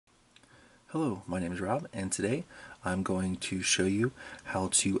Hello, my name is Rob, and today I'm going to show you how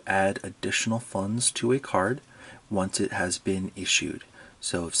to add additional funds to a card once it has been issued.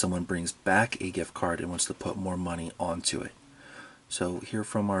 So if someone brings back a gift card and wants to put more money onto it. So here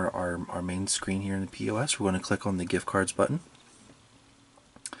from our main screen here in the POS, we're going to click on the gift cards button.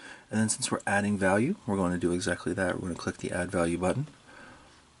 And then since we're adding value, we're going to do exactly that. We're going to click the add value button.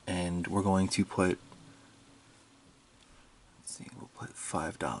 And we're going to put, we'll put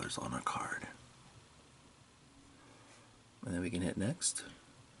 $5 on our card. And then we can hit next.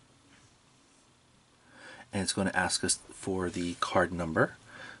 And it's going to ask us for the card number.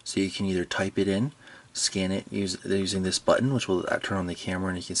 So you can either type it in, scan it using this button, which will turn on the camera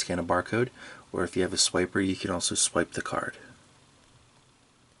and you can scan a barcode, or if you have a swiper, you can also swipe the card.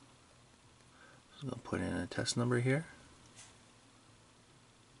 So I'll put in a test number here.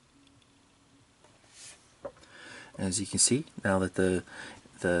 And as you can see, now that the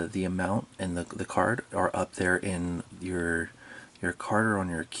amount and the card are up there in your card or on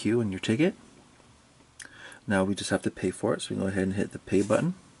your queue and your ticket. Now we just have to pay for it, so we can go ahead and hit the pay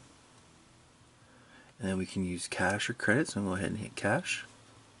button. And then we can use cash or credit, so I'm going to go ahead and hit cash.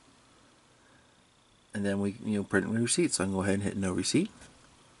 And then we print a receipt, so I can go ahead and hit no receipt.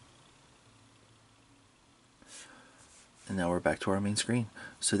 And now we're back to our main screen.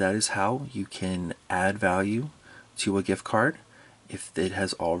 So that is how you can add value to a gift card if it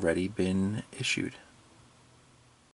has already been issued.